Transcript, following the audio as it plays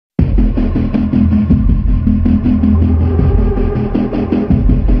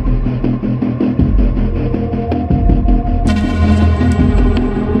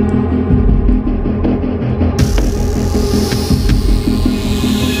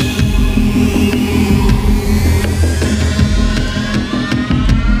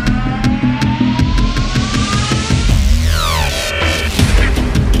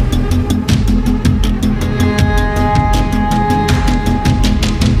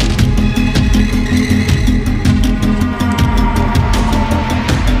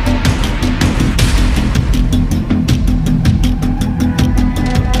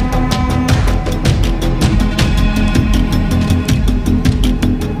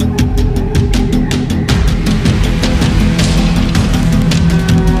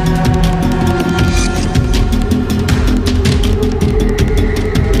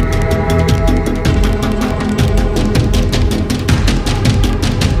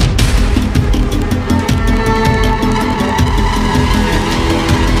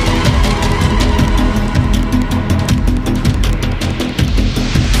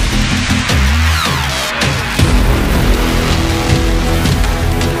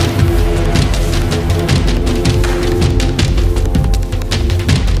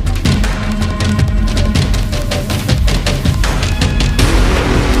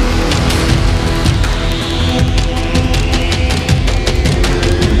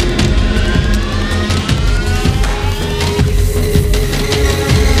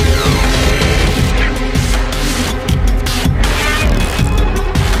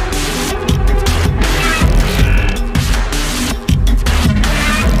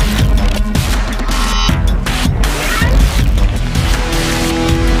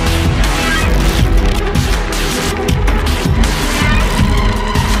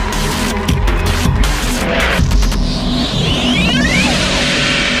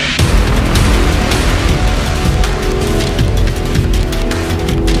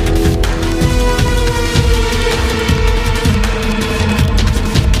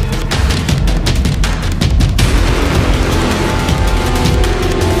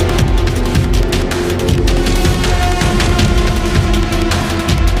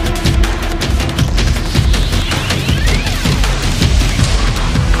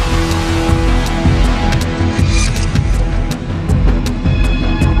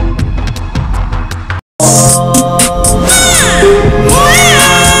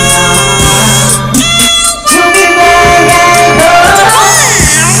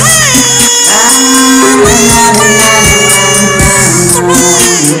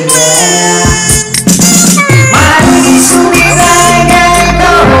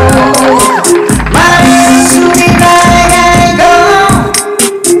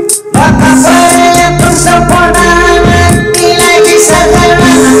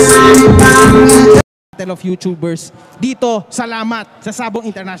battle of YouTubers dito. Salamat sa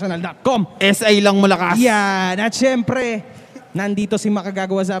sabonginternational.com. SA lang malakas. Yan. At syempre, nandito si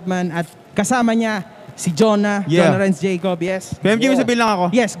Makagagawa Zapman at kasama niya si Jonah, Jonah Renz Jacob, yes. PMG, sabihin lang ako.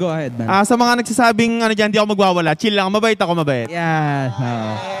 Yes, go ahead, man. Sa mga nagsasabing, ano dyan, di ako magwawala. Chill lang, mabait ako, mabait. Yan.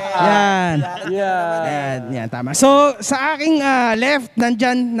 Yan. Yan, tama. So, sa aking left,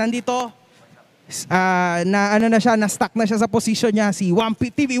 nandito, na ano na siya, na-stuck na siya sa position niya, si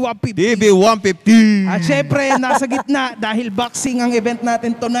 150, TV150. TV150. At syempre, nasa gitna, dahil boxing ang event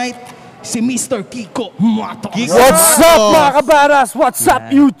natin tonight, si Mr. Kiko Matos. What's up mga kabaras? What's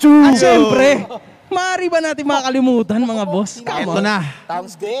up YouTube? At syempre, maaari ba natin makalimutan mga boss? Ito na.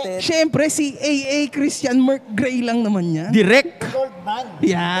 Syempre, si AA Christian Merc Gray lang naman niya. Direct.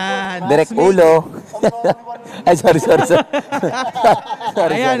 Yan. Direct ulo. Ay, sorry.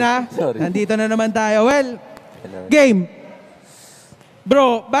 Ayan ha. Nandito na naman tayo. Well, game.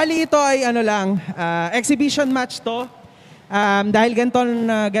 Bro, bali ito ay ano lang, exhibition match to. Dahil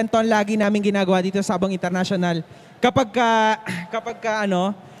ganton lagi namin ginagawa dito sa Sabong International. Kapag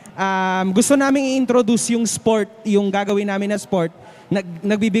gusto namin i-introduce yung sport, yung gagawin namin na sport,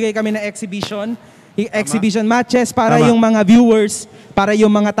 nagbibigay kami ng exhibition matches para yung mga viewers, para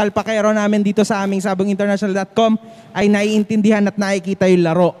yung mga talpakero namin dito sa aming sabonginternational.com ay naiintindihan at nakikita yung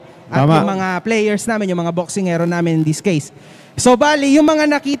laro. At yung mga players namin, yung mga boxingero namin in this case. So bali, yung mga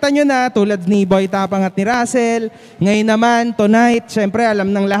nakita nyo na tulad ni Boy Tapang at ni Russell, ngayon naman, tonight, syempre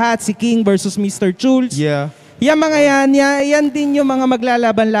alam ng lahat, si King versus Mr. Chulz. Yeah. Yan mga yan din yung mga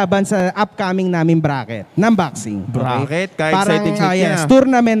maglalaban-laban sa upcoming namin bracket ng boxing. Bracket? Kaya parang, exciting yes,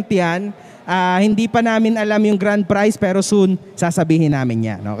 tournament yan. Hindi pa namin alam yung grand prize pero soon sasabihin namin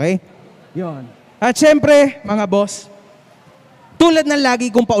yan. Okay? Yun. At syempre, mga boss, tulad ng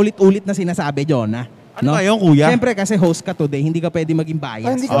lagi kong paulit-ulit na sinasabi, Jonah. Ano ba yun, kuya? Syempre kasi host ka today, hindi ka pwede maging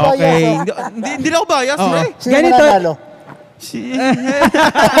bias. Hindi ka bias. Hindi na ako bias, pre. Ganito.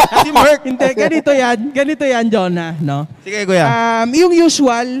 Si Mark. Hindi, ganito yan, Jonah, no? Sige, kuya. Yung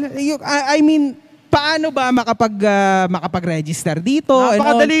usual, I mean, paano ba makapag-register dito?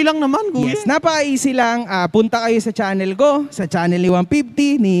 Napakadali lang naman, kuya. Yes, napaka-easy lang. Punta kayo sa channel ko, sa channel ni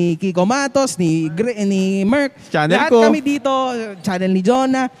 150, ni Kiko Matos, ni Merc. Channel lahat ko. kami dito, channel ni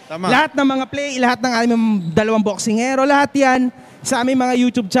Jonah. Tama. Lahat ng mga lahat ng aming dalawang boxingero, lahat yan sa aming mga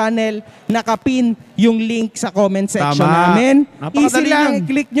YouTube channel, nakapin yung link sa comment section namin. Easy lang,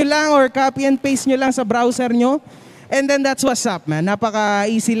 click nyo lang or copy and paste nyo lang sa browser nyo. And then that's what's up, man.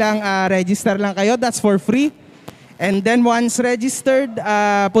 Napaka-easy lang, register lang kayo. That's for free. And then once registered,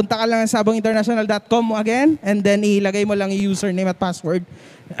 punta ka lang sa sabonginternational.com again. And then ilagay mo lang yung username at password.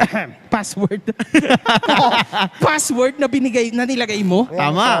 Password. Password na nilagay mo.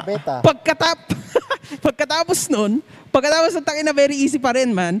 Tama. Pagkatapos nun, ng takin na very easy pa rin,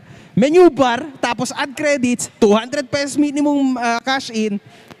 man. Menu bar, tapos add credits, 200 pesos minimum cash in.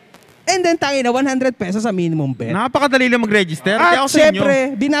 And then tayo na 100 pesos sa minimum bet. Napakadali lang mag-register. At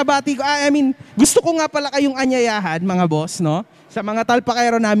syempre, binabati ko, gusto ko nga pala kayong anyayahan, mga boss, no? Sa mga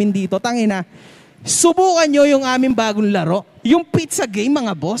talpakero namin dito, tangina, subukan nyo yung aming bagong laro. Yung pizza game,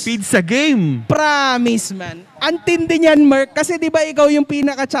 mga boss. Pizza game. Promise, man. Antindi niyan, Merc. Kasi di ba ikaw yung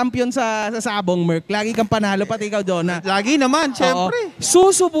pinaka-champion sa sabong, Merc? Lagi kang panalo, pati ikaw, Jonah. Lagi naman, syempre.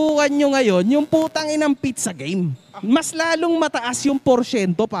 Susubukan nyo ngayon yung putang inang pizza game. Mas lalong mataas yung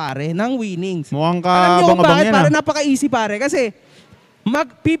porsyento, pare, ng winnings. Mukhang Alam nyo kung bakit? yan, Para napaka-easy, pare. Kasi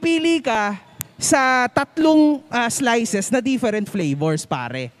magpipili ka sa 3 slices na different flavors,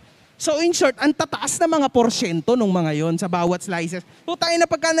 pare. So in short, ang tataas na mga porsyento nung mga yon sa bawat slices. Putangin na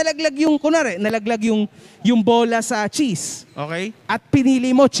pagka nalaglag yung bola sa cheese. Okay. At pinili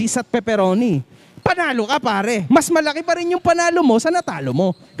mo cheese at pepperoni. Panalo ka, pare. Mas malaki pa rin yung panalo mo sa natalo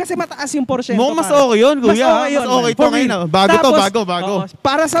mo. Kasi mataas yung porsyento, Mas okay yun, kuya. Mas okay yun. Mas okay to ngayon. Bago.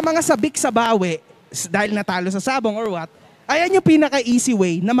 Para sa mga sabik sa bawi, dahil natalo sa sabong or what, ayan yung pinaka-easy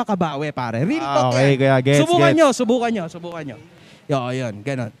way na makabawi, pare. Real talk okay, yan. kaya gets. Subukan nyo. Yun,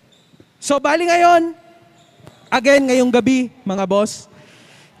 ganun. So, bali ngayon, again, ngayong gabi, mga boss,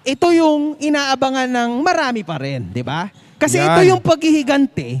 ito yung inaabangan ng marami pa rin, di ba? Kasi ito yung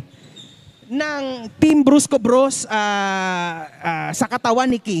paghihigante ng Team Brusko Bros sa katawan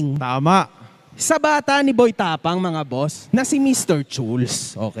ni King. Tama. Sa bata ni Boy Tapang, mga boss, na si Mr.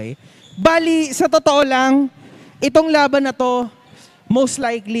 Chulz. Okay? Bali, sa totoo lang, itong laban na to, most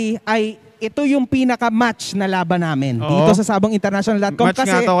likely, ay ito yung pinaka-match na laban namin dito sa sabonginternational.com. Match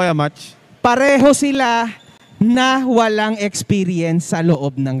nga to, kaya match. Pareho sila na walang experience sa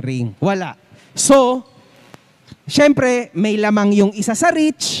loob ng ring. Wala. So, syempre, may lamang yung isa sa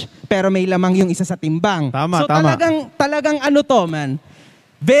reach, pero may lamang yung isa sa timbang. Tama, so, talagang ano to, man.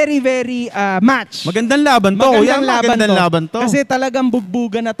 very, very match. Magandang laban to. Magandang laban to. Kasi talagang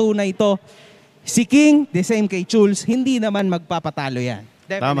bugbugan na tunay ito. Si King, the same kay Chulz, hindi naman magpapatalo yan.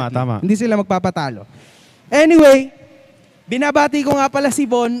 Definitely. Tama. Hindi sila magpapatalo. Anyway, binabati ko nga pala si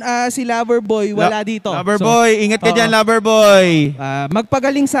Von, si Loverboy, wala dito. Loverboy, ingat ka dyan, Loverboy.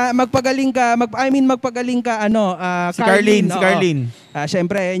 Magpagaling ka, Si Carlene.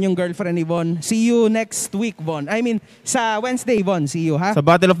 Siyempre, yan yung girlfriend ni Von. See you next week, Von. Sa Wednesday, Von. See you, ha? Sa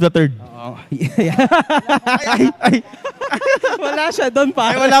Battle of the Third. Oo. Wala siya doon,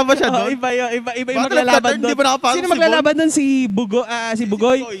 pa. Ay, wala ba siya doon? Iba yung Battle maglalaban of the Third, doon. di ba nakapasok Sino si maglalaban doon? Si Bugoy Si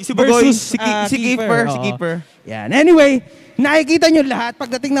Bugoy, versus si Keeper. Oo. Si Keeper. Yan. Anyway, nakikita nyo lahat,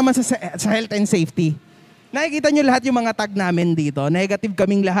 pagdating naman sa health and safety, nakikita nyo lahat yung mga tag namin dito. Negative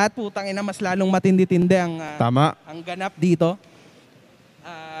kaming lahat. Putang ina, mas lalong matindi-tindi ang ganap dito.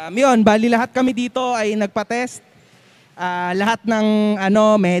 Yun, bali lahat kami dito ay nagpa-test. Lahat ng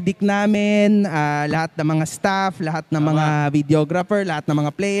medic namin, lahat ng mga staff, lahat ng mga videographer, lahat ng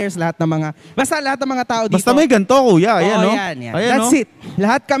mga players, lahat ng mga tao dito. Basta may ganito, kuya. Ayan, no? Yan. That's it.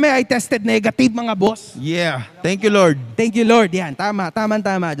 Lahat kami ay tested negative, mga boss. Yeah. Thank you, Lord. Thank you, Lord. Yan, tama,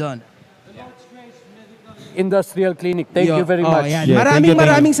 John. Industrial Clinic. Thank you very much. Yan. Yeah,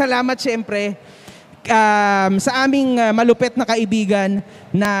 maraming salamat, syempre, sa aming malupit na kaibigan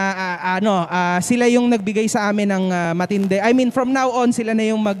na sila yung nagbigay sa amin ng matindi. From now on, sila na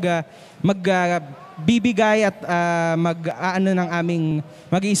yung magbibigay at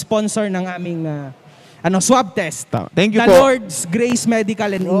mag-sponsor ng aming swab test. Thank you The po. Lord's Grace Medical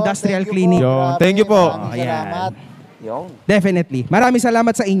and Industrial Clinic. Thank you po. Salamat. Definitely. Maraming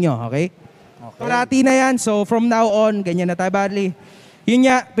salamat sa inyo, okay? Parati na yan. So from now on, ganyan na tayo, Barley. Yun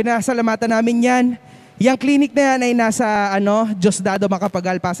nga, pinasalamatan namin yan. Yung clinic na yan ay nasa Diosdado,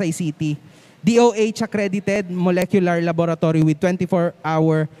 Macapagal, Pasay City. DOH accredited molecular laboratory with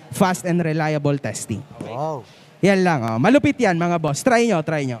 24-hour fast and reliable testing. Okay. Wow. Yan lang. Malupit yan, mga boss. Try nyo.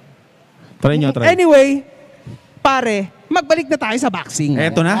 Try nyo. Anyway, pare, magbalik na tayo sa boxing.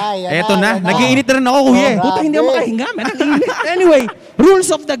 Eto na. Yan na. Nag-iinit na rin ako, kuya. Puta, hindi ako makahinga, man. Ang init. Anyway, rules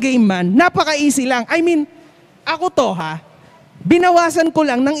of the game, man. Napaka-easy lang. Ako to, ha. Binawasan ko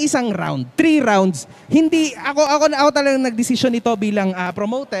lang ng isang round, 3 rounds. Hindi ako talagang nagdesisyon nito bilang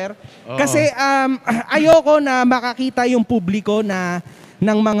promoter kasi ayoko na makakita yung publiko na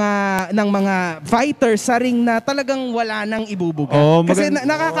ng mga fighters sa ring na talagang wala nang ibubuga. Kasi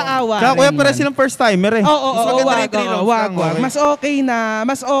nakakaawa. Kaya kuya, para silang first timer eh. Wag. Mas okay na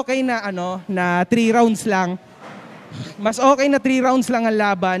na 3 rounds lang. Mas okay na 3 rounds lang ang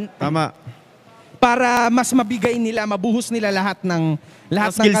laban. Tama. Para mas mabigay nila, mabuhos nila lahat ng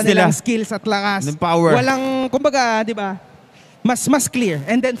kanilang skills at lakas. And power. Walang, kumbaga, di ba? Mas clear.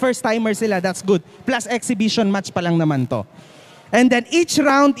 And then first timer sila, that's good. Plus exhibition match pa lang naman to. And then each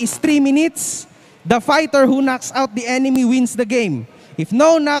round is 3 minutes. The fighter who knocks out the enemy wins the game. If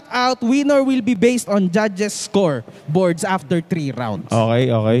no knockout, winner will be based on judges' score boards after 3 rounds.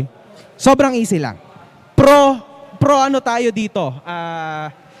 Okay. Sobrang easy lang. Pro tayo dito.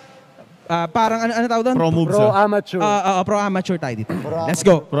 Parang ano tawag doon? Pro moves. Pro amateur. Pro amateur tayo dito. Let's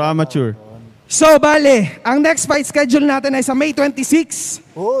go. Pro amateur. So, bale, ang next fight schedule natin ay sa May 26.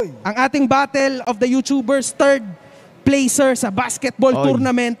 Uy. Ang ating Battle of the YouTubers, third placer sa basketball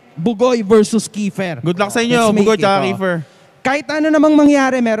tournament, Bugoy versus Kiefer. Good luck sa inyo, Let's make Bugoy it, at Kiefer. Kahit ano namang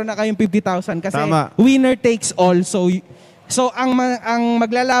mangyari, meron na kayong 50,000 kasi winner takes all. So ang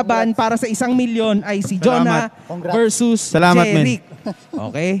maglalaban para sa 1 milyon ay si Jonah versus Jeric.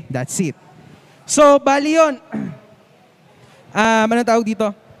 Okay, that's it. So, bali yun. Ano tawag dito?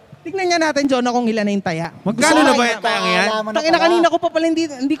 Tignan nga natin, Jonah, kung ilan na yung taya. Magkano na ba yung tayang yan? Tangina, kanina ko pa pala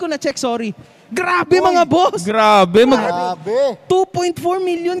hindi ko na-check, sorry. Grabe, mga boss! Grabe. 2.4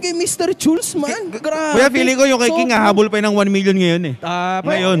 million kay Mr. Chulz, man. Grabe. Kuya, feeling ko yung kay King habol pa ng 1 million ngayon eh.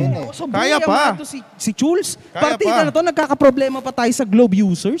 Ngayon. Kaya pa. Si Chulz. Kaya Partida pa. na to, nagkakaproblema pa tayo sa Globe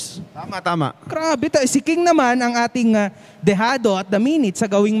users. Tama. Grabe. Si King naman, ang ating dehado at the minute sa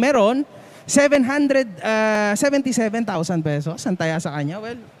gawing meron, 77,000 pesos ang taya sa kanya.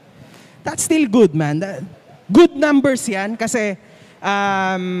 Well, that's still good, man. Good numbers yan kasi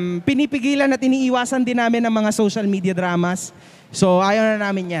pinipigilan at iniiwasan din namin ang mga social media dramas. So, ayaw na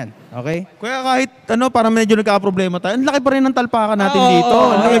namin yan. Okay? Kuya, kahit parang medyo nagkakaproblema tayo, ang laki pa rin ng talpakan natin dito.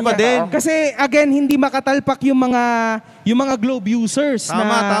 Ang laki pa din. Kasi, again, hindi makatalpak yung mga Globe users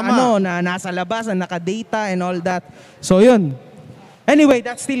na nasa labas, na naka-data and all that. So, yun. Anyway,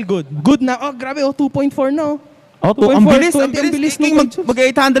 that's still good. Good na. Oh, grabe. 2.4 na. Ang bilis. Ang bilis. King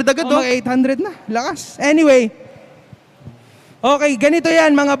Mag-800 agad. Mag-800 na. Lakas. Anyway. Okay, ganito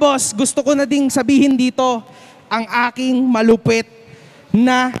yan, mga boss. Gusto ko na ding sabihin dito ang aking malupit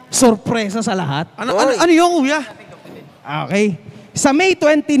na sorpresa sa lahat. Ano yung kuya? Okay. Sa May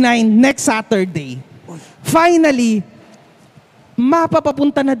 29, next Saturday, finally,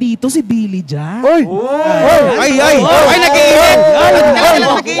 mapapapunta na dito si Billy Jack. Ay, nag-iinit!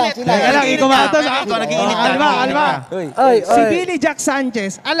 Kalma. Si Billy Jack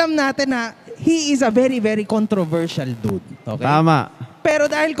Sanchez, alam natin na he is a very, very controversial dude. Okay? Tama. Pero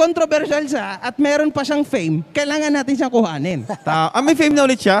dahil controversial siya at meron pa siyang fame, kailangan natin siyang kuhanin. May fame na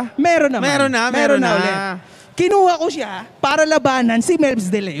ulit siya? Meron naman. Meron na. ulit. Kinuha ko siya para labanan si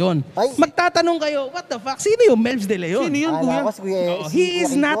Melvs De Leon. Ay. Magtatanong kayo, what the fuck? Sino yung Melvs De Leon? Sino yun, kuya? He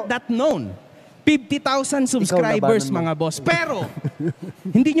is not that known. 50,000 subscribers, mga boss. Pero,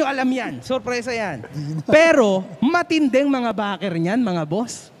 hindi nyo alam yan. Sorpresa yan. Pero, matinding mga backer niyan, mga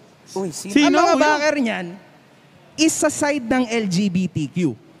boss. Sino? Ang mga Kuya? backer niyan is sa side ng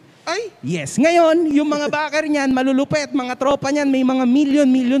LGBTQ. Ay! Yes. Ngayon, yung mga backer niyan, malulupet, mga tropa niyan, may mga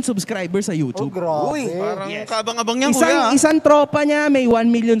million subscribers sa YouTube. Grabe. Parang Yes. kabang-abang niya, kuya. Isang tropa niya may 1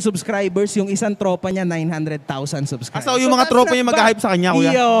 million subscribers, yung isang tropa niya 900,000 subscribers. So, yung mga tropa niya mag-hype sa kanya,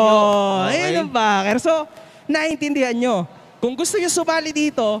 kuya? Ayun ang backer. So, naintindihan nyo. Kung gusto nyo sumali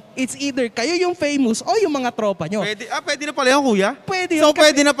dito, it's either kayo yung famous o yung mga tropa nyo. Pwede na pala yun, kuya? Pwede yun. So,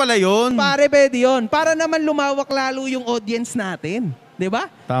 pwede na pala yun. Pare, pwede yun. Para naman lumawak lalo yung audience natin. Diba?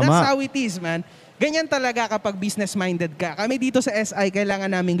 Tama. That's how it is, man. Ganyan talaga kapag business-minded ka. Kami dito sa SI, kailangan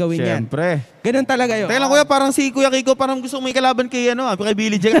namin gawin yan. Siyempre. Ganun talaga yun. Teka lang, kuya, parang si Kuya Kiko, parang gusto may kalaban kay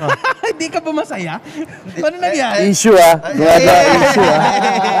Billy Jack. Hindi ka ba masaya? Ano nangyari? Issue issue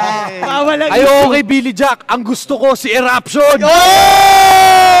Ayoko kay Billy Jack. Ang gusto ko si Eruption.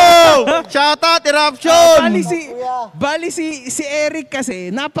 Shout out, Eruption! Bali si Eric kasi,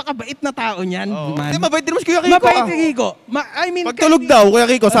 napakabait na tao niyan, man. Hindi, mabait din mo si Kuya Kiko. Mabait si Kiko. Pagtulog daw, Kuya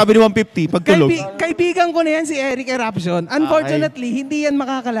Kiko, sabi ni 150, pagtulog. Kaibigan ko na yan si Eric Eruption. Unfortunately, hindi yan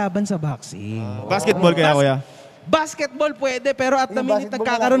makakalaban sa boxing. Basketball kaya, kuya? Basketball pwede, pero at the minute basketball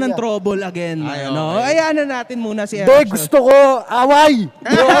nagkakaroon na, ng kuya. trouble again. Ay, No? okay. Ayanan natin muna si Hindi, Eruption. gusto ko away.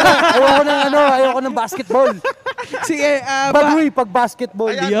 Ayoko ng basketball. Sige, Bagoy pag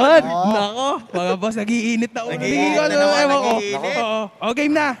basketball. Yun. Nako, mga boss, nagiinit na ulo. Nagiinit na naman, Ewan ko. nagiinit. Oo. O,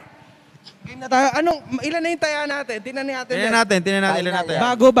 game na. Game na tayo. Ilan na yung taya natin? Tinan natin.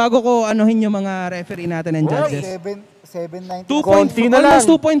 Bago ko anuhin yung mga referee natin and judges. 790. Konti na lang.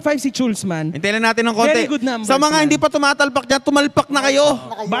 Almost 2.5 si Chulz, man. Hintayin lang natin ng konti. Very good numbers, Sa mga man. hindi pa tumatalpak dyan, tumalpak na kayo.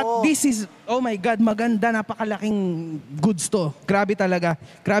 But this is, oh my God, maganda, napakalaking goods to. Grabe talaga,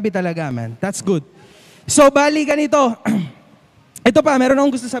 man. That's good. So, bali ganito. Ito pa, meron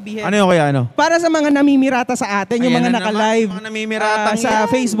akong gusto sabihin. Ano yung kuya, ano? Para sa mga namimirata sa atin, yung Ayan mga na naka-live naman, mga namimiratang sa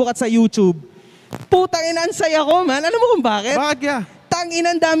yan. Facebook at sa YouTube. Putang ina, ang saya ko, man. Alam mo kung bakit? Bakit kaya?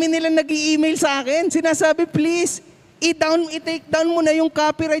 Tangina, ang dami nila nag-i-email sa akin. Sinasabi, please, i-take down mo na yung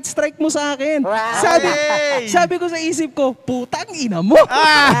copyright strike mo sa akin. Sabi ko sa isip ko, putang ina mo.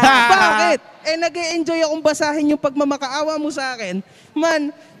 Bakit? Nag-e-enjoy akong basahin yung pagmamakaawa mo sa akin. Man,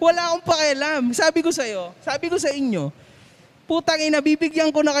 wala akong pakialam. Sabi ko sa inyo, putang ina,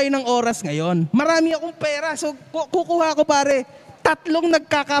 bibigyan ko na kayo ng oras ngayon. Marami akong pera, so kukuha ko pare. 3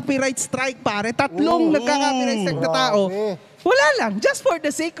 nagka-copyright strike pare. 3 nagka-copyright strike na tao. Wala lang, just for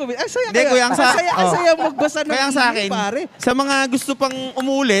the sake of it. Ang saya magbasa ng Kaya sa email, akin, pare. sa mga gusto pang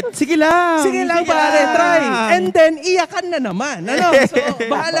umulit, sige lang. Sige lang, pare, try. And then, iyakan na naman. Ano? So,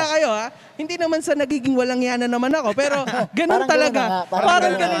 bahala kayo, ha? Hindi naman sa nagiging walang yana naman ako, pero ganun Parang talaga. ganun na nga,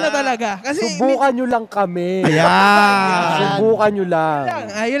 Parang ganun na talaga. Kasi, Subukan nyo lang kami. Ayan. Subukan nyo lang.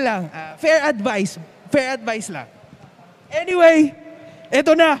 ayun lang. Fair advice. Fair advice lang. Anyway,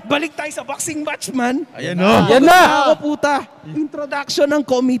 eto na, balik tayo sa boxing match, man. Ayan o. Yan na! Ako, puta. Introduction ng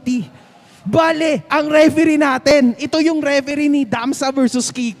committee. Bale, ang referee natin, ito yung referee ni Damsa versus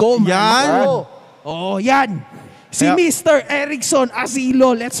Kiko, man. Yan. Oh, yan. Si Kaya- Mr. Erickson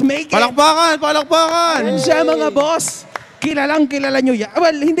Asilo. Let's make it. Palakpakan! Yan siya, mga boss. Kilala nyo yan.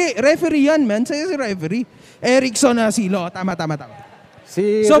 Well, hindi. Referee yan, man. Sa'yo si referee. Erickson Asilo. Tama.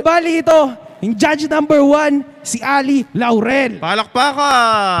 So, bali ito. Yung judge number 1, si Ali Laurel.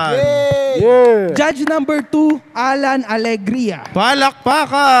 Palakpakan! Yeah. Judge number 2, Alan Alegria.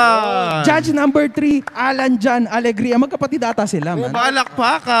 Palakpakan! Judge number 3, Alan John Alegria. Magkapatid ata sila, man.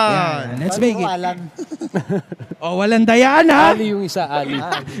 Palakpakan! Let's make it. Alan. Oh, walang dayan, ha? Ali yung isa, Ali.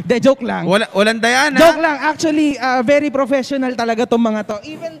 De, joke lang. Walang Diana. Joke lang. Actually, very professional talaga tong mga to.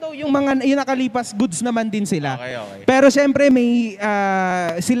 Even though yung nakalipas goods naman din sila. Okay. Pero syempre may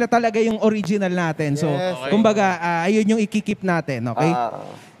sila talaga yung original natin. So, kumbaga, ayun yung ikikip natin, okay?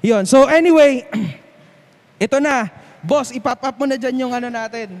 Yun. So anyway, ito na. Boss, ipop up mo na dyan yung ano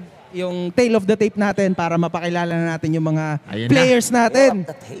natin. yung tail of the tape natin para mapakilala na natin yung mga Ayan players natin.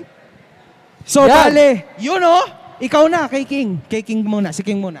 So, Yan. bale, yun ikaw na kay King. Kay King muna, si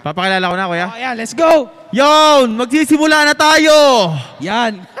King muna. Papakilala ko na, kuya. Oh, yan, let's go! Yon! Magsisimula na tayo!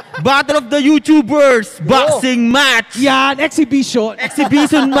 Yan. Battle of the YouTubers! Boxing match! Yan, exhibition.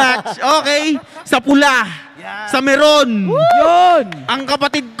 Exhibition match! Okay? Sa pula! Sa meron! Yun! Ang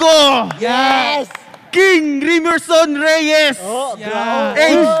kapatid ko! Yes! King Rimerson Reyes! Yan.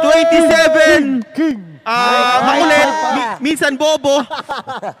 Age 27! King! Makulit! Minsan bobo!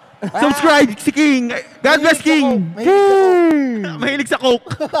 Subscribe si King! God bless King! King! Mahilig sa coke!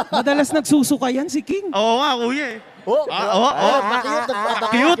 Madalas nagsusuka yan si King. Oo nga, kuya eh.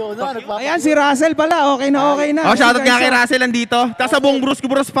 Ayan, si Russell pala. Okay na, okay na. Shoutout nga kay Russell andito. Tapos sa buong Brusko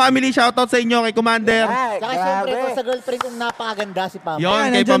Bros family, shoutout sa inyo kay Commander. Saka syempre ko sa girlfriend kong napakaganda si Pam. Yon, Ayan,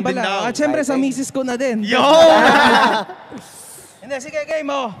 kay nandyan Pam din pala. daw. At syempre sa misis ko na din. Yon! Hindi, sige, game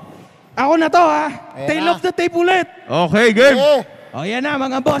mo. Ako na to, ha. Tail of the tape ulit. Okay, game. O, yan na,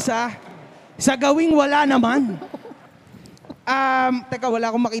 mga boss, ha. Sa gawing wala naman. Teka, wala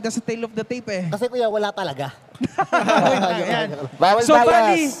akong makita sa tail of the tape, eh. Kasi kuya, wala talaga. Ayan. Bawal So, bias.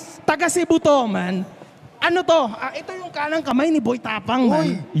 bali, taga Cebu to, man. Ano to? Ito yung kanang kamay ni Boy Tapang,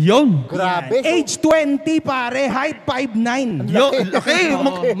 man. Yon. Grabe. Age 20, pare. Height 5'9". Yon. Okay,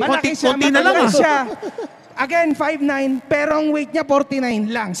 Malaki siya, konti na lang malaki ah. siya. Again, 5'9", pero ang weight niya 49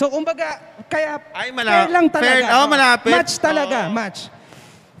 lang. So, kumbaga, kaya Ay, fair lang talaga. fair. Malapit. Match talaga, match.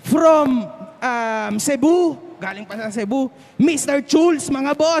 From Cebu, galing pa sa Cebu, Mr. Chulz,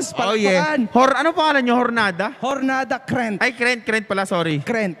 mga boss, Oh yeah. palakpakan. Ano pangalan nyo? Hornada? Hornada Krent. Ay, Krent pala, sorry.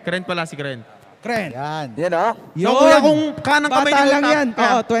 Krent. Krent pala si Krent. Krent. Yan. Yan o. So, kuya, kung kanang Bata kami ni Boy lang yan.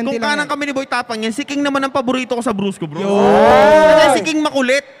 Tapang, Oo, 20 kung lang kanang yan. kami ni Boy Tapang yan, si King naman ang paborito ko sa Brusko, bro. Yun. Kasi si King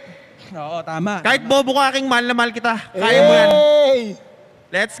makulit. Oo, tama. Kahit bobo ka, King, mahal na mahal kita. Kaya mo yan. Hey!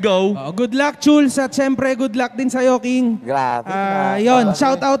 Let's go. Oh, good luck, Chulz. At syempre, good luck din sa'yo, King. Grabe. Yun,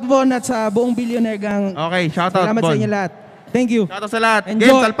 shout out Von at sa buong Billionaire Gang. Okay, shoutout, Salamat sa Bon. inyo lahat. Thank you. Shoutout sa lahat. Enjoy.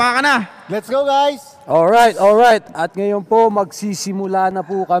 Game, salpa ka na. Let's go guys! Alright, alright. At ngayon po, magsisimula na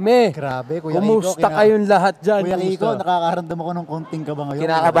po kami. Grabe, Kuya Kumusta Kiko, kayong lahat dyan? Kuya Kiko, Kumusta? nakakaramdam ako ng konting kaba ngayon.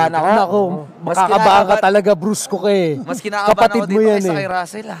 Kinakabahan ako. Nako, makakabahan ka talaga, Brusko ka eh. Mas kinakabahan Kapatid ako mo dito yan kaysa eh. kay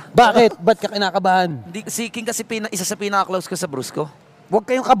Russell ah. Bakit? Ba't ka kinakabahan? Hindi, si King kasi isa sa pinaka-close ko sa Brusko. Huwag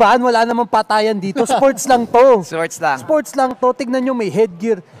kayong kabahan, wala namang patayan dito. Sports lang to. Swords lang. Sports lang to. Tignan nyo, may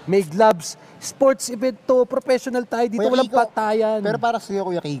headgear, may gloves. Sports event to. Professional tayo dito. Kuya Walang Kiko, patayan. Pero para sa iyo,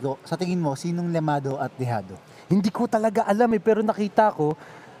 Kuya Kiko, sa tingin mo, sinong lemado at dehado? Hindi ko talaga alam eh. Pero nakita ko,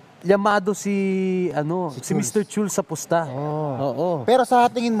 yamado si Si Mr. Chulz sa pusta. Oo. Pero sa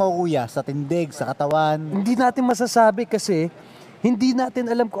tingin mo, Kuya, sa tindig, sa katawan, Hindi natin masasabi kasi hindi natin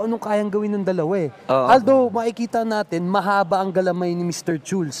alam kung anong kayang gawin ng dalawa eh. Oo. Although makikita natin mahaba ang galamay ni Mr.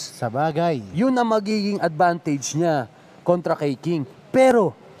 Chulz. sa bagay. Yun ang magiging advantage niya kontra kay King.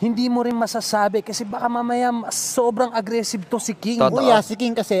 Pero hindi mo rin masasabi kasi baka mamaya sobrang aggressive to si King. Totoo. Kuya, si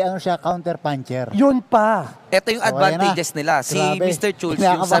King kasi, ano siya, counter puncher. Yun pa. Ito yung So, advantages ayan na. nila. Si Grabe. Mr. Chulz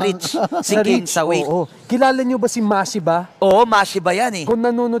yung sa reach. Si King sa weight. Oo. Kilala niyo ba si Mashiba? Oo, Mashiba yan eh. Kung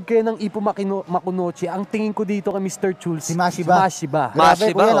nanonood kayo ng Ipo Makunochi, ang tingin ko dito kay Mr. Chulz, Si Mashiba. Mashiba. Grabe,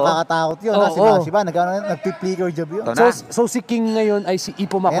 Mashiba, Kuya, oh. nakakatakot yun. Oo, Si oo. Mashiba, nag-flicker job yun. Ito na. So si King ngayon ay si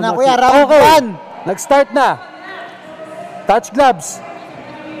Ipo Makunochi. Ayan na, Kuya, round Okay. one. Nag-start na. Touch gloves.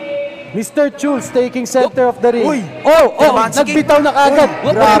 Mr. Chulz taking center of the ring. Uy! Tinamaan si King. Nagbitaw na kagad.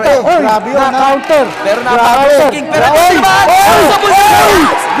 Uy, grabe, Oy, grabe yun, ha? na-counter. Pero napakabos si King. Pero ito naman! Sa bulsa!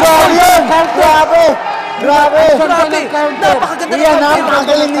 Grabe yun! Grabe! Grabe! Grabe! Counter. Napakaganda Kuya, ng counter.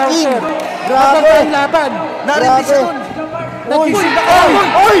 napakagaling ni King! Maganda Grabe! ang laban. Narinig siya Grabe. dun. Nagising ako.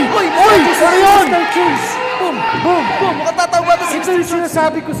 Oy! Oy! Ano yun? Mr. Chulz. Boom! Boom! Boom! Makatatawa ba si Ito yung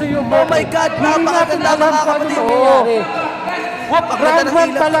sinasabi ko sa iyo. Oh my God, napakaganda, mga kapatid. Whoop, ang ganda Round ng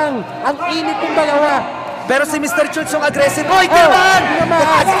 1 ilat. pa lang. Ang init ng dalawa. Pero si Mr. Chulz yung aggressive. Uy, tinamaan!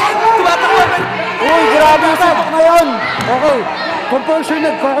 tinamaan. Tumatakbo. Uy, grabe yung sabak ngayon! Okay. Composure na.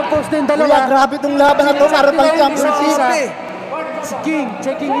 Compose na yung dalawa. Kuya, grabe itong laban na to para pang championship. Si King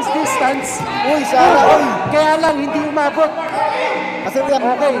checking his distance. Uy, Sara, uy! Kaya lang hindi umabot. Kasi kuya,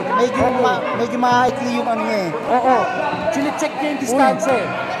 Okay. medyo maikli yung ano niya eh. Oo. Chine-check niya yung distance eh.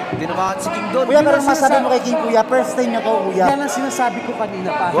 Tinamaan si King doon. Kuya, pero ang masabi sinasabi- mo kay King, Kuya, first time niya to, Kuya. Yan ang sinasabi ko kanina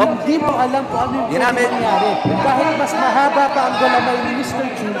pa. Hindi mo alam kung ano yung Yan namin. nangyari. Dahil mas mahaba pa ang galamay ni Mr.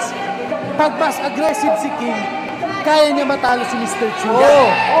 Chulz. Pag mas aggressive si King, kaya niya matalo si Mr. Chulz.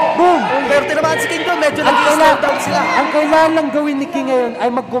 Boom! Pero tinamaan si King doon. Medyo Ang nag-slow kailangan, down sila. ang kailangan lang gawin ni King ngayon ay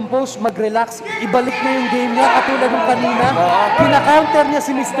mag-compose, mag-relax, ibalik na yung game niya katulad ng kanina. Kina-counter niya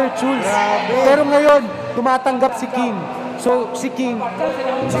si Mr. Chulz. Pero ngayon, tumatanggap si King. So, si King,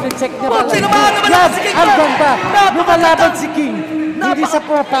 sinecheck niya pala. Sinabahan naman Yan, si King ang to. ganda. Lumalaban si King. Hindi sa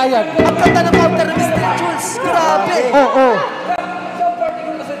pumapayag. Ang ganda ng counter ni Mr. Chulz. Grabe. Oo.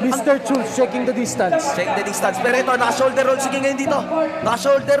 Mr. Chulz checking the distance. Check the distance. Pero ito, naka-shoulder roll si King ngayon dito.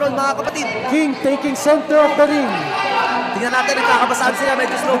 Naka-shoulder roll, mga kapatid. King taking center of the ring. Tingnan natin, nagkakabasaan sila.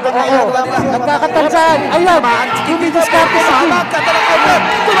 Medyo slow down na Oo. ginagawa nila. Nagkakatansaan. Ayan. Dumidiskarte si King. Tumama, ganda ng counter.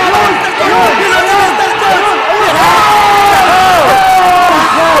 Tumama, Mr. Chulz. Bilang ni Mr. Chulz.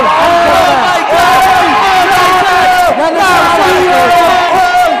 Oh my God!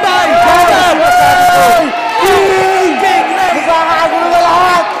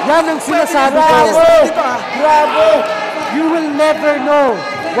 Yan ang sinasabi ko. Yan ang sinasabi ko. Grabe! You will never know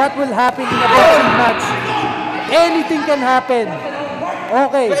what will happen in a boxing match. Anything can happen.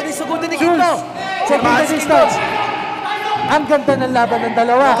 Okay. Pwede sugutin ni King Chulz, to. checking the distance. Ang ganda ng laban ng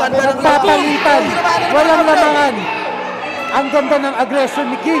dalawa. Nagpapalitan. Walang lamangan. Ang ganda ng aggression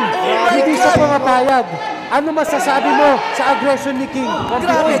ni King. Hindi siya pumapayag. Ano masasabi mo sa aggression ni King?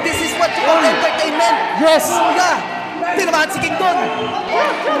 Grabe, this is what you call entertainment. Yes. Kuya, tinamaan si King doon.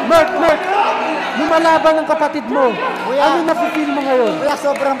 Mark, lumalaban ng kapatid mo. Ano nafe-feel mo ngayon? Kuya,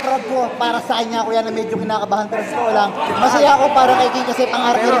 sobrang proud ko para sa kanya, kuya, na medyo kinakabahan. Pero gusto ko lang, masaya ako para kay King kasi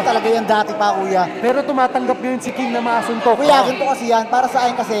pangarap niya rin talaga yung dati pa, kuya. Pero tumatanggap yun si King na maasuntok. Kuya, ganito kasi yan. Para sa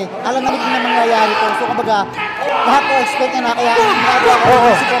akin kasi, alam na rin na mangyayari to. So, kumbaga, lahat ko expect niya na kaya ginagawa ko,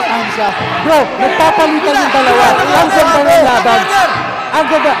 supportahan siya. Bro, nagpapalitan yung dalawa. Ang ganda ng laban. Ang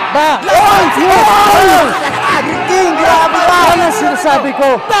ganda. Ba? King, grabe ka! Yan ang sinasabi ko.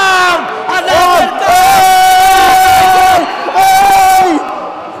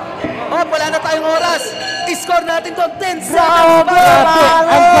 Oh, wala na tayong oras. I-score natin to 10 seconds. Grabe.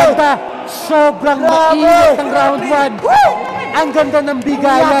 Ang ganda. Sobrang mainit ang round 1. Ang ganda ng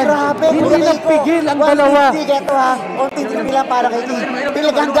bigayan. Hindi nagpigil ang dalawa. Hindi geto ha. Konting lang para kay King.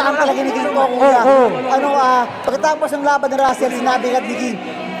 Pinaghandaan talaga ni King to, kuya. Ano pagkatapos ng laban ng Russell, sinabi ka ni King,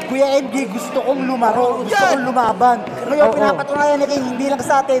 Kuya MD, gusto kong lumaro, gusto kong lumaban. Ngayon, pinapatunayan ni King, hindi lang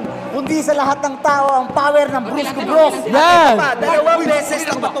sa atin, kundi sa lahat ng tao, ang power ng brusko bros. Yan. Dalawang beses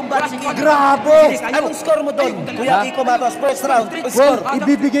lang matumba si King. Grabe! Anong score mo doon? Kuya Kiko Matos, first round. Well,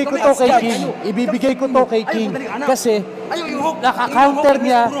 ibibigay ko to kay King. Ibibigay ko to kay King. Kasi, naka-counter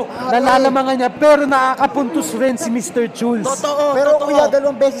niya, nalalamangan niya, pero nakakapuntos rin si Mr. Chulz. Totoo, Pero totoo. kuya,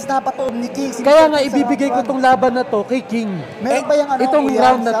 dalawang beses napatuon ni King. Kaya nga, ibibigay ko tong laban na to kay King. Meron ba yung ano, itong kuya,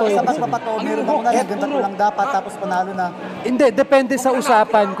 round na to, sa mas mapatuon, meron ba na ganito lang dapat, tapos panalo na. Hindi, depende sa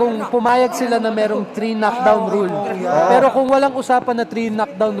usapan. Kung pumayag sila na merong 3 knockdown rule. Pero kung walang usapan na 3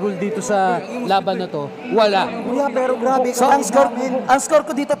 knockdown rule dito sa laban na to, wala. Kuya, pero grabe. So, ang score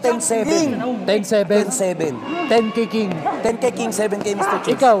ko dito 10-7. 10-7, 10-7. 10 kay King. 10 kay King, 7 kay Mr.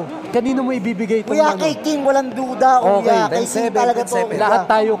 Chulz. Ikaw, kanino mo ibibigay itong Kuya, ano? kay King, walang duda. Kuya, Okay, kay King talaga to. 10-7. Lahat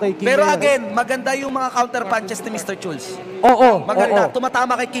tayo kay King. Pero ngayon. again, maganda yung mga counter punches ni Mr. Chulz. Oo, Maganda, oo.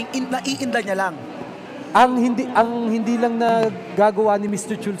 tumatama kay King, naiinda niya lang. Ang hindi lang na gagawa ni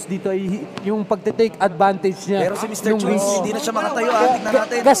Mr. Chulz dito ay yung pagte-take advantage niya. Pero si Mr. nung Chulz, wrist. hindi na siya makatayo. Tingnan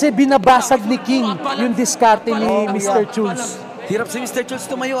natin. Kasi binabasag ni King yung diskarte ni Mr. Chulz. Hirap si Mr. Chulz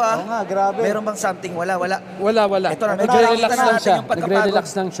tumayo Oo nga, grabe. Meron bang something? Wala. Wala. Ito na, Nagre-relax nakikita lang natin siya. yung pagkapagod. Nagre-relax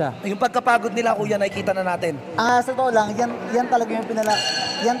lang siya. Yung pagkapagod nila, kuya, nakikita na natin. Sa totoo lang, yan talaga yung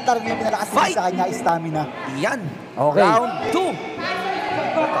pinalakas Fight! sa kanya, stamina. Yan. Okay. Round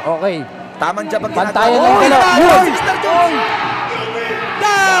 2. Okay. Tamang jab ang Pantayan ginagawa. ng dalawa. Down, Yun! Mr. Chulz!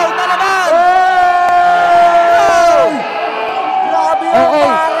 Down na naman! Grabe yun, Okay.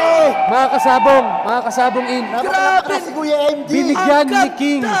 pare! Mga kasabong in. Napakalakas si Kuya MD. Binigyan Ang ni ganda!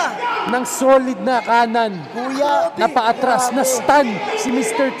 King ng solid na kanan. Kuya, Na paatras, na stun si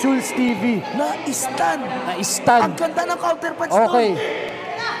Mr. Chulz TV. Na-stun. Na stun. Ang ganda ng counter punch Okay. doon.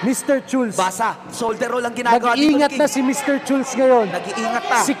 Mr. Chulz. Basa. Shoulder roll ang ginagawa Nag-iingat dito na ni si King. Mr. Chulz ngayon. Nag-iingat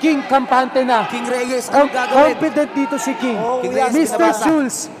na. Si King kampante na. King Reyes, anong gagawin? Confident dito si King. King Reyes, Mr. binabasa.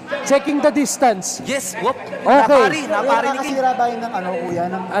 Chulz, checking the distance. Yes, whoop. Okay. Napari ni King. nakakasira ba yun ng ano, kuya?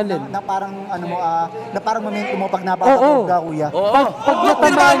 Alin? Na parang, na parang momentum mo pag napakatog ka, kuya? Oo. Pag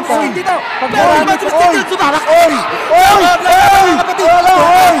natamaan ka, dito. pag Pero marami iba ka, Mr. Chulz, sumarak. Oy!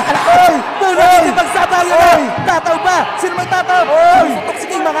 Pagsatalo na! Tataw ba? Sino may tataw? Sutok si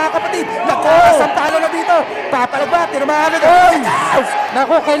King, mga kapatid. Nagkakasampalo na dito. Papalag ba? Tinamaan na dito.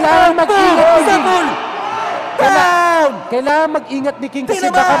 Nako, kailangan mag-ingat ni King. Sabol! Down! Kailangan mag-ingat ni King kasi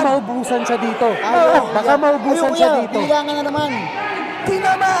Tinamaan! baka maubusan siya dito. Baka maubusan siya dito. Bilangan na naman.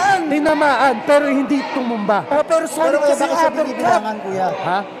 Tinamaan! Tinamaan, pero hindi tumumba. Oh, pero Pero solid kuya, kasi bakit siya uppercut. binibilangan, kuya?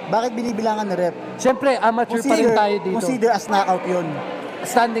 Ha? Bakit binibilangan na rep? Siyempre, amateur pa rin tayo dito. Consider as knockout yun.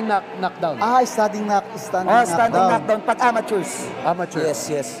 Standing knockdown. Standing Standing knockdown pag amateurs. Amateur.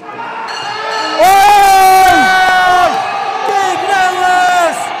 Yes. Oh! King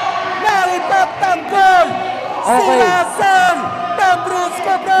Ramos! Naipagtanggol! Okay. Sinasang ng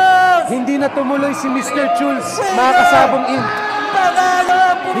Brusko Bros! Hindi na tumuloy si Mr. Chulz, mga kasabong in. Panalo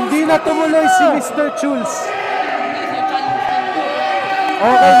ang Brusko Hindi na tumuloy si Bros! Mr. Chulz.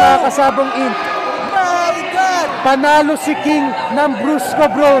 Okay, mga kasabong in. My God! Panalo si King ng Brusko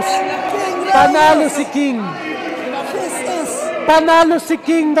Bros. King Panalo Ramos! si King. This is... Panalo si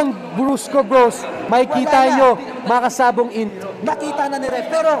King ng Brusko Bros. Makikita nyo, mga kasabong in. Nakita na ni Ref,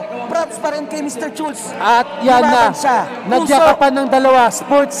 pero props pa rin kay Mr. Chulz. At yan na, Lumaban siya. nagyakapan ng dalawa.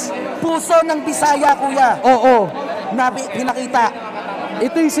 Sports. Puso ng Bisaya, kuya. Oo. Pinakita.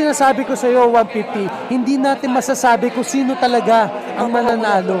 Ito yung sinasabi ko sa iyo, 150. Hindi natin masasabi kung sino talaga ang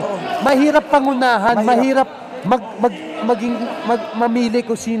mananalo. Mahirap pangunahan, mahirap mamili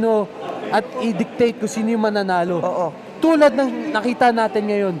kung sino at i-dictate kung sino yung mananalo. Oo. Tulad ng nakita natin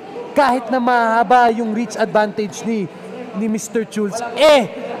ngayon, kahit na mahaba yung reach advantage ni Mr. Chulz,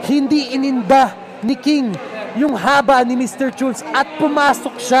 hindi ininda ni King yung haba ni Mr. Chulz at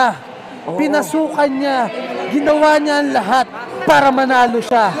pumasok siya. Pinasukan niya, ginawa niya ang lahat para manalo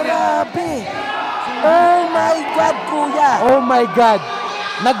siya. Grabe! Oh my God, kuya! Oh my God!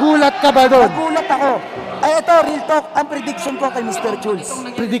 Nagulat ka ba doon? Nagulat ako. Ay, ito, real talk. Ang prediction ko kay Mr. Chulz.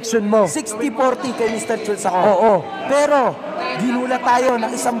 Prediction mo? 60-40 kay Mr. Chulz ako. Oo. Pero, ginulat tayo ng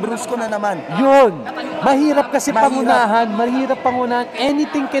isang brusko na naman. Yun. Mahirap kasi pangunahan. Mahirap pangunahan.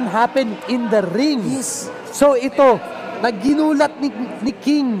 Anything can happen in the ring. Yes. So ito, nagginulat ni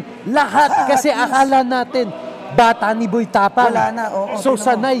King lahat kasi akala natin bata ni Boy Tapang. Wala na, oo. So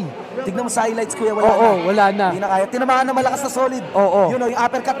sanay. Tignan mo sa highlights, kuya, wala na. Oo, wala na. Hindi na kaya. Tinamaan na malakas na solid. Oo. Yun, yung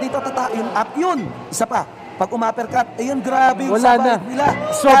uppercut dito, yung up yun. Isa pa. Pag umuppercut, ayun, grabe yung Wala na. sabay nila.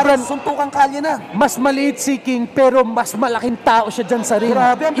 Sobrang- Parang suntukang kalye na. Mas maliit si King pero mas malaking tao siya dyan sa ring.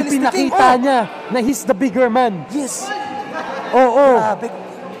 Grabe, ang bilis ni King. Ipinakita Oh. niya na he's the bigger man. Yes. Oo. Grabe.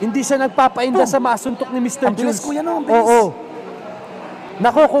 Hindi siya nagpapainda sa masuntok ni Mr. Ang bilis, Jules. kuya, no? Ang bilis. Oo.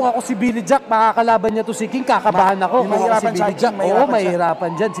 Nako, kung ako si Billy Jack, makakalaban niya to si King, kakabahan ako. Kung ako si mahirapan siya, Billy Jack, King, mahirapan siya. mahirapan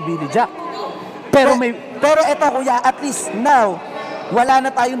dyan si Billy Jack. Pero may... Pero eto, kuya, at least now, wala na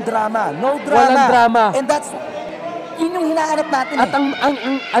tayong drama. No drama. Walang drama. And that's, yun yung hinahanap natin At ang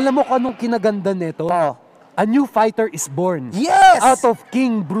alam mo kung anong kinaganda nito? Oo. A new fighter is born. Yes! Out of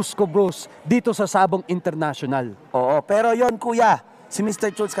King Brusko Bros dito sa Sabong International. Oo, pero yon kuya, si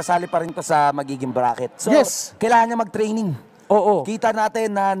Mr. Chulz kasali pa rin to sa magiging bracket. So, Yes. kailangan niya mag-training. Oo. Kita natin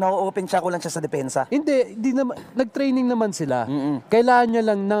na na-open siya ko lang siya sa depensa. Hindi naman, nag-training naman sila. Kailangan niya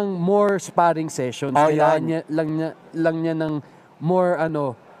lang ng more sparring sessions. Oh, Kailangan yan. niya lang niya ng more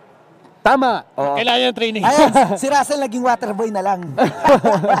tama. Oo. Kailangan niya ng training. Ayun, si Russell naging waterboy na lang.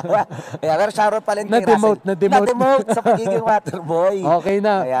 Kaya, pero shoutout pa rin kay Na-demote, Russell. na-demote. Na-demote sa pagiging waterboy. Okay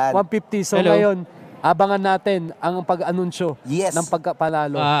na, Ayan. 150. So Hello. ngayon, abangan natin ang pag-anunsyo Yes. ng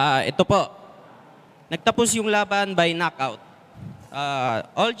pagkapanalo. Ito po. Nagtapos yung laban by knockout.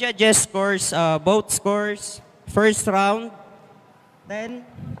 All judges scores, both scores, first round, 10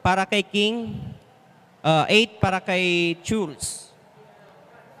 para kay King, 8 para kay Chulz.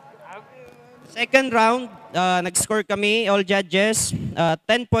 Second round, nag-score kami, all judges,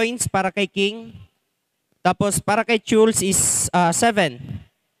 10 points para kay King. Tapos para kay Chulz is 7.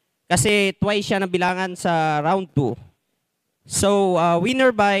 Kasi twice siya nabilangan sa round 2. So,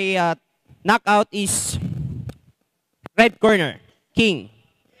 winner by knockout is red corner, King.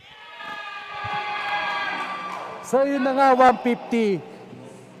 So yun na nga, 150.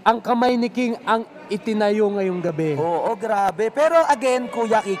 Ang kamay ni King ang itinayo ngayong gabi. Oo, grabe. Pero again,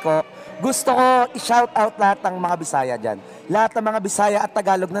 Kuya Kiko, gusto ko i-shout out lahat ng mga Bisaya dyan. Lahat ng mga Bisaya at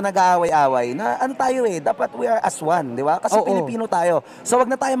Tagalog na nag-aaway-away. Na ano tayo dapat we are as one, di ba? Kasi Oo. Pilipino tayo. So wag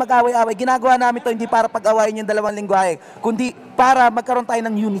na tayo mag-aaway-away. Ginagawa namin to hindi para pag-awayin yung dalawang lingwahe, kundi para magkaroon tayo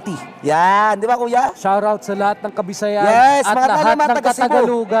ng unity. Yan, di ba Kuya? Shoutout sa lahat ng Kabisayan Yes, at mga lahat naman, ng taga Cebu.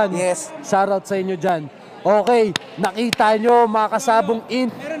 Katagalugan. Yes. Shoutout sa inyo dyan. Okay, nakita nyo mga kasabong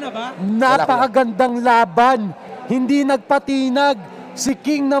int. Meron na ba? Napakagandang laban. Hindi nagpatinag si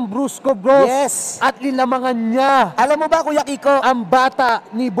King ng Brusko Bros. Yes. At nilamangan niya Alam mo ba Kuya Kiko? ang bata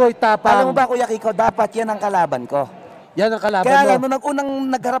ni Boy Tapang. Alam mo ba Kuya Kiko, dapat yan ang kalaban ko. Yan ang kalaban Kaya mo. alam mo, nung unang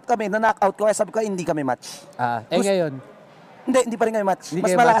nagharap kami, na-knockout ko, kaya sabi ko, hindi kami match. Ngayon, Hindi pa rin kami match. Hindi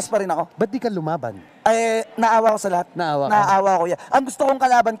Mas kayo malakas match. pa rin ako. ba't di ka lumaban? Naawa ko sa lahat. Naawa ka? Naawa ko, kuya. Ang gusto kong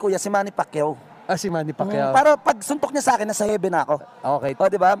kalaban, kuya, si Manny Pacquiao. Si Manny Pacquiao. Para pag suntok niya sa akin, nasa heaven ako. Okay. O,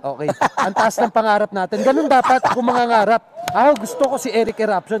 di ba? Okay. Ang taas ng pangarap natin. Ganun dapat kung mangangarap. Gusto ko si Eric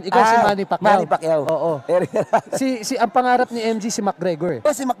Eruption. Ikaw si Manny Pacquiao. Manny Pacquiao. Oo. Ang pangarap ni MG si McGregor.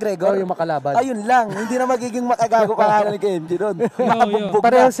 Si McGregor? Yung makalaban. Ayun lang. Hindi na magiging makagago pangalan ni MG doon. Makabugbog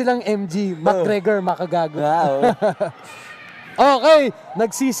Pareho na. silang MG. McGregor, makagago. Oo. Okay.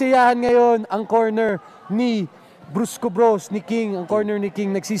 Nagsisiyahan ngayon ang corner ni Brusko Bros, ni King. Ang corner ni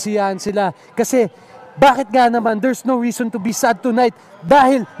King, nagsisiyahan sila. Kasi, bakit nga naman, there's no reason to be sad tonight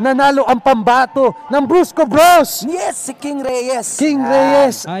dahil nanalo ang pambato ng Brusko Bros. Yes, si King Reyes. King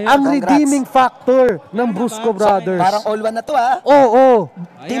Reyes, ang Congrats. redeeming factor ng Brusko Brothers. Parang all one na to, ha? Oo.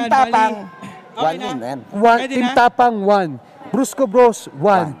 Team Ayan, Tapang. bali. One win, yan. Pwede Team na? Tapang 1. Brusko Bros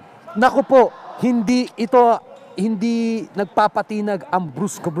 1. Naku po, hindi nagpapatinag ang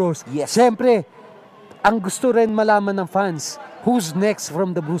Brusko Bros. Yes. Siyempre, ang gusto rin malaman ng fans, who's next from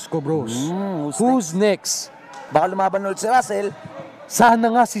the Brusko Bros? Who's next? Baka lumaban ulit si Russell. Sana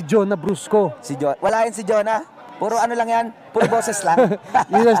nga si Jonah Brusko. Wala yan si Jonah. Puro ano lang yan. Puro boses lang.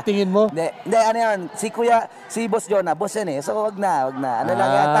 Yun ang tingin mo? Hindi, ano yan. Si Boss Jonah. Boss yan eh. So wag na. Ano lang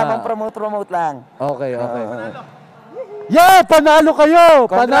yan. Tamang promote lang. Okay. Yeah, panalo kayo!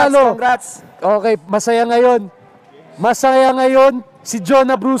 Panalo! Congrats. Okay, masaya ngayon si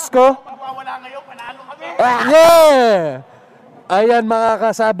Jonah Brusko. Yeah! Ayan mga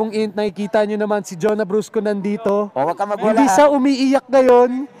kasabong int, nakikita nyo naman si Jonah Brusko nandito. Wag ka magwala. Hindi siya umiiyak ngayon.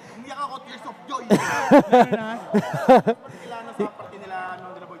 Umiyak ako, tears of joy.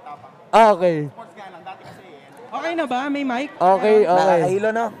 Okay. Okay na ba? May mic? Okay. Nakakahilo,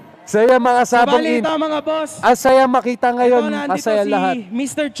 no? Saya mga sabong Bali int. ito mga boss. Ang saya makita ngayon. Ito, nandito Masaya si lahat.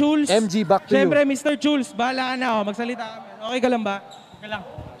 Mr. Chulz. MG, back to you. Siyempre, Mr. Chulz, bahala ka na. Magsalita ka. Okay ka lang ba? Okay lang.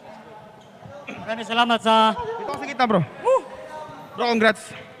 Maraming salamat sa... Dito ako sa kita, bro. Bro, congrats.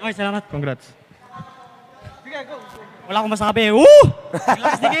 Okay, salamat. Congrats. Wala akong masabi. Woo!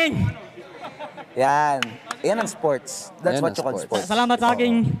 Relax ni King. Yan ang sports. That's Yan what ang you call sports. sports. Salamat sa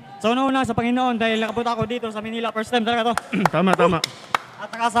aking sa una-una sa Panginoon dahil nakapunta ako dito sa Manila. First time talaga to. Tama. At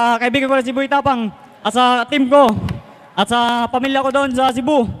saka sa kaibigan ko na si Boy Tapang. At sa team ko. At sa pamilya ko doon sa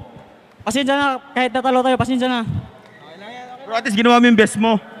Cebu. Pasensya na. Kahit natalo tayo, pasensya na. Bro, at least ginawa mo yung best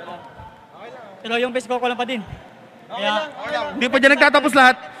mo. Pero yung best ko lang pa din. Kaya, Hindi pa dyan nagtatapos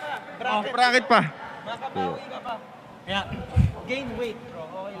lahat. Bracket pa. kaya, Gain weight, bro.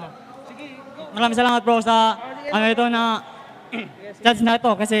 Okay lang. maraming salamat bro sa ano ito na chance na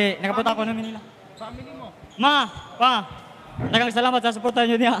ito kasi nakapunta ako ng Manila. Family mo. Ma, pa, nagang salamat sa suporta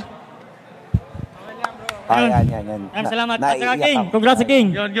niyo niya. Yan. Maraming salamat. At saka Naiiyak King, ako. congrats sa King.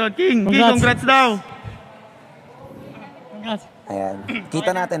 Yon, King. Congrats. Congrats daw. Congrats. Ayan.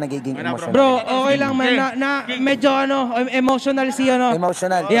 Kita natin nagiging emotional. Bro, okay lang man. Medyo emotional si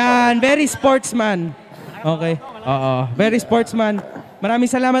Emotional. Yan, very sportsman. Okay. Oo, very sportsman. Maraming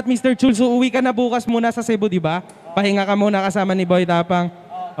salamat, Mr. Chulz. So, uwi ka na bukas muna sa Cebu, di ba? Pahinga ka muna kasama ni Boy Tapang.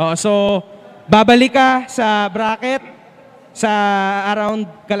 So, babalik ka sa bracket sa around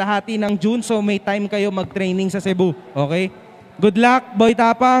kalahati ng June. So, may time kayo mag-training sa Cebu. Okay? Good luck, Boy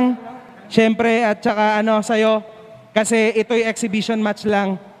Tapang. Siyempre, at saka sa'yo. Kasi ito'y exhibition match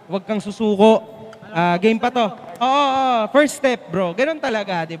lang. Huwag kang susuko. Game pa to. Oo. First step, bro. Ganun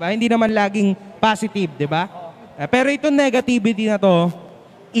talaga, di ba? Hindi naman laging positive, di ba? Pero itong negativity na to,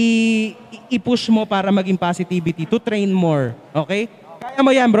 i-push mo para maging positivity to train more. Okay? Kaya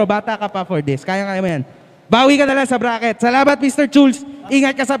mo yan, bro. Bata ka pa for this. Kaya mo yan. Bawi ka na lang sa bracket. Salamat, Mr. Chulz.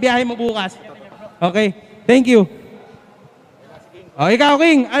 Ingat ka sa biyahe mo bukas. Okay? Thank you. Ikaw,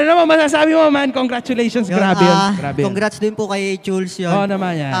 King. Ano naman masasabi mo, man? Congratulations. Grabe yun. Grabe yun. Congrats din po kay Chulz yun. Oo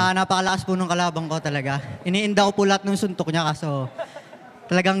naman yan. Napakalakas po nung kalabang ko talaga. Iniinda ko po lahat ng suntok niya kaso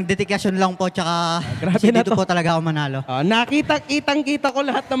talagang dedikasyon lang po tsaka Grabe na dito to. po talaga ako manalo. Kitang-kita ko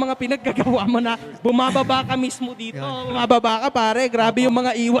lahat ng mga pinaggagawa mo na bumababa ka mismo dito. Bumababa ka, pare. Grabe yung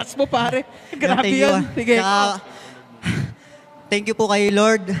mga iwas mo, pare. Grabe Thank you, yun. Sige. Tsaka, thank you po kay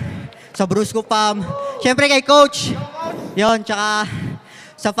Lord sa Brusko Fam. Siyempre kay Coach. Yon, tsaka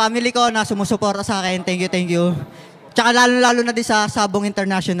sa family ko na sumusuporta sa akin. Thank you. Tsaka lalo-lalo na din sa Sabong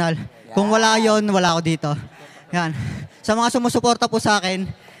International. Kung wala yon, wala ako dito. Yan. Sa mga sumusuporta po sa akin,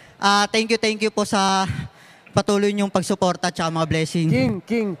 thank you po sa patuloy niyong pagsuporta at mga blessing.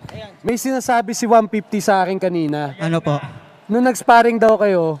 King, may sinasabi si 150 sa akin kanina. Ano po? Nung nag-sparring daw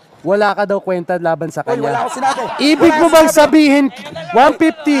kayo, wala ka daw kwenta laban sa Uy, wala kanya. akong sinabi. Ibig mo bang sabihin, 150,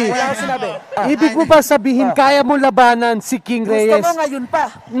 Wala akong sinabi. ibig mo ba sabihin kaya mo labanan si King Gusto Reyes? mo ngayon pa.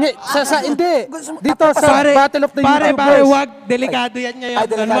 Hindi. Gusto mo- Dito sa Pare, Battle of the pare, YouTubers. wag. Delikado yan ngayon. Ay,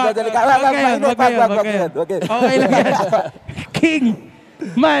 delikado. Wag. Wag, Wag mainit. ngayon. Wag. Okay lang yan. King,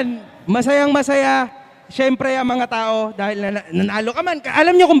 Man, masayang masaya. Siyempre ang mga tao, dahil nanalo ka man.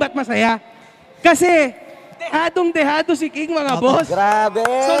 Alam nyo kung ba't masaya? Kasi, dehadong-dehado si King, mga boss. Grabe!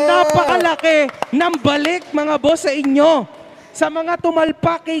 So, napakalaki ng balik, mga boss, sa inyo. Sa mga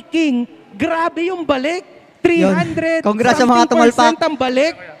tumalpak kay King, grabe yung balik. 300 Congrats sa mga tumalpak. ang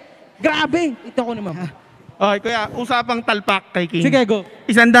balik. Grabe. Ito ko naman. Okay, kuya, usapang talpak kay King. Sige, go.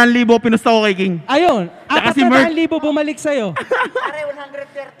 100,000 pinusta ko kay King. Ayun, Tsaka si Merc. 400,000 bumalik sa'yo. Pare,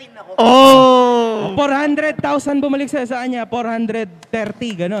 113 ako. Oh! 400,000 bumalik sa'yo. Saan niya?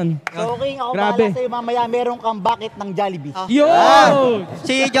 430, ganon. So, King, ako Grabe. bahala sa'yo mamaya. Meron kang bucket ng Jollibee. Yo!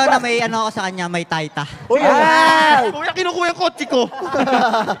 Si Jonah may ano ako sa kanya, may taita. Uy, Kuya, kinukuha yung kotse ko.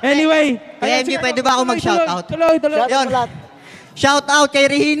 Anyway. Kaya MG, pwede ba ako mag-shoutout? Tuloy. Yun. Shout out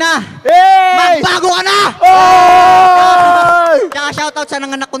kay Regina! Hey! Magbago ka na! Oy! Tsaka shout out sa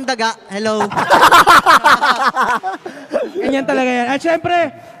nanganak kong daga. Hello. Ganyan talaga yan. At syempre,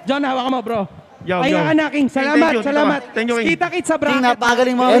 John, hawak mo, bro. Kaya ka na, King. Salamat, salamat. Thank you, King. Kita-kits sa King, bracket.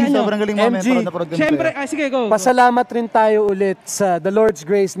 napakagaling mo. Ayan nyo. Sobrang galing mo. MG. Syempre, sige, go. Pasalamat rin tayo ulit sa The Lord's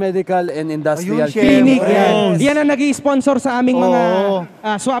Grace Medical and Industrial Ayun, syempre. Clinic, Clinic. yan. Yan ang nag-i-sponsor sa aming mga Oo.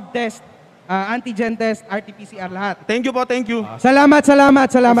 swab test, antigen test, RT-PCR lahat. Thank you po, thank you. Salamat. Salamat.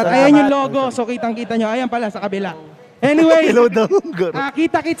 Ayan yung logo. So, kitang-kita nyo. Ayan pala, sa kabila. Anyway,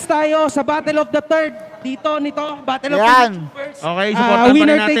 kita-kits tayo sa Battle of the Third. Dito, nito. Battle of the Yan. Troopers. Okay, supportan pa Winner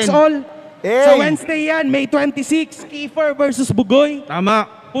rin natin. takes all. Hey. Sa Wednesday yan, May 26, Kiefer versus Bugoy. Tama.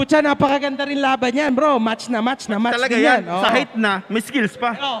 Pucha, napakaganda rin laban yan, bro. Match na match Talaga din yan. yan. Sa height na, may skills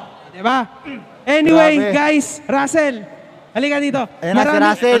pa. Diba? Anyway, Grabe. guys, Russell, halika dito. Ayan na si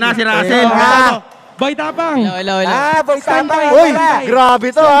Russell. Ito na si Russell. Ayun. Ito. Boy Tapang. Hello. Boy Standby, Tapang. Uy, standby. grabe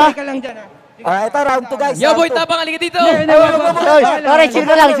to Standby ka lang dyan, ha? Ito, round 2 guys. Yo, round boy, two. tapang, halika dito. Pare, chill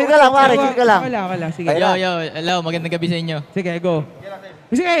ka lang, pare, chill ka lang. Wala, sige. Hello, magandang gabi sa inyo. Sige, go.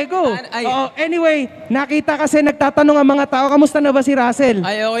 Sige, go. Ay. Anyway, nakita kasi nagtatanong ang mga tao, kamusta na ba si Russell?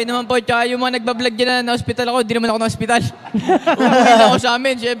 Ay, okay naman po. Tsaka yung mga nagbablog dyan na hospital ako, di naman ako na hospital. Umuwi lang ako sa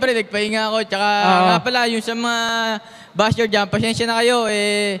amin. Siyempre, nagpahinga ako. Tsaka nga pala, yung sa mga basher dyan, pasensya na kayo.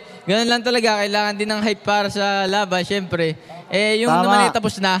 Ganun lang talaga. Kailangan din ng hype para sa laban, siyempre. Yung Tama. naman ay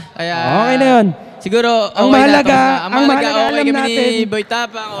tapos na. Kaya, Okay na yun. Siguro, Ang okay mahalaga, na. Ang mahalaga, okay alam kami natin, ni Boy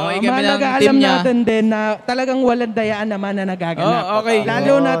Tapang. Okay ang kami ng mahalaga, team alam niya. natin din na talagang walang dayaan naman na nagaganap. Okay.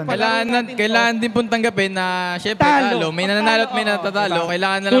 Lalo na at Kailangan din pong tanggapin na syempre Talo. talo. May nananalo at may natatalo.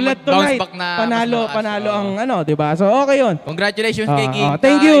 Kailangan na lang tulad mag-bounce tonight, back na panalo ang ano, di ba? So, okay yun. Congratulations kay King.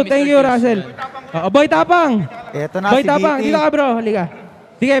 Thank you, Russell. Boy Tapang. Ito na Boy si Tapang, DT. dito ka bro, halika.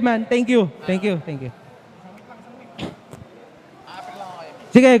 Sige man, thank you.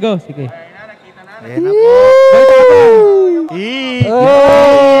 Sige, go, sige. Ayan na po. Boy Tapang.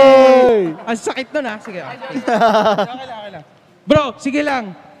 Oy! Ang sakit nun ha, sige. Okay lang. Bro, sige lang.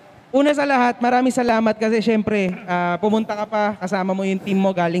 Una sa lahat, maraming salamat kasi syempre, pumunta ka pa, kasama mo yung team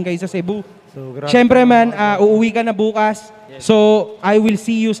mo, galing kayo sa Cebu. Syempre man, uuwi ka na bukas. So, I will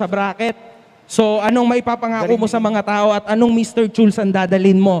see you sa bracket. So, anong maipapangako mo sa mga tao at anong Mr. Chulz ang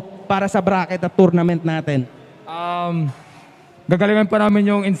dadalhin mo para sa bracket at tournament natin? Gagalingan pa namin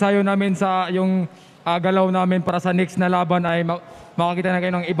yung ensayo namin sa yung galaw namin para sa next na laban ay makakita na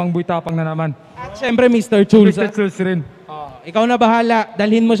kayo ng ibang Boy Tapang na naman. At syempre, Mr. Chulz. Mr. Chulz rin. Ikaw na bahala,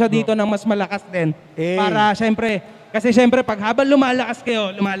 dalhin mo siya dito ng mas malakas din. Para syempre, kasi syempre pag habang lumalakas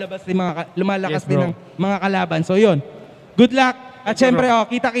kayo, lumalakas Yes, din bro. ng mga kalaban. So yun, good luck. At syempre,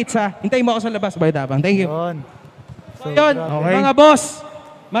 kita-kits ha. Hintayin mo ako sa labas, Boy Tapang. Thank you. So yun, mga boss,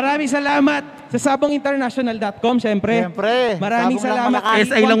 maraming salamat sa sabonginternational.com, syempre. Maraming Sabong lang salamat malakas. kay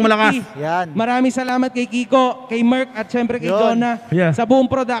SA lang malakas. Yan. Maraming salamat kay Kiko, kay Merc, at syempre kay Yun. Jonah. Yeah. Sa buong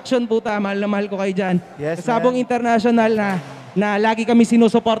production po, mahal na mahal ko kayo dyan. Yes, Sa Sabong International na lagi kami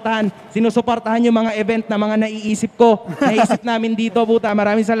sinusuportahan. Sinusuportahan yung mga event na mga naiisip ko. Naisip namin dito, puta.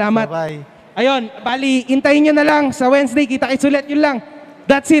 Maraming salamat. Bye. Ayun, bali, intayin nyo na lang sa Wednesday. Kita-kits ulit, yun lang.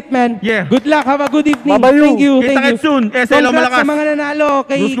 That's it, man. Yeah. Good luck. Have a good evening. Babayu. Thank you. Kita-kits soon. SA lang Congrats malakas. sa mga nanalo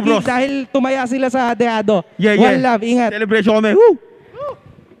kay Brusko, King bros. dahil tumaya sila sa Deado. Yeah. One love. Ingat. Celebration kami. Woo!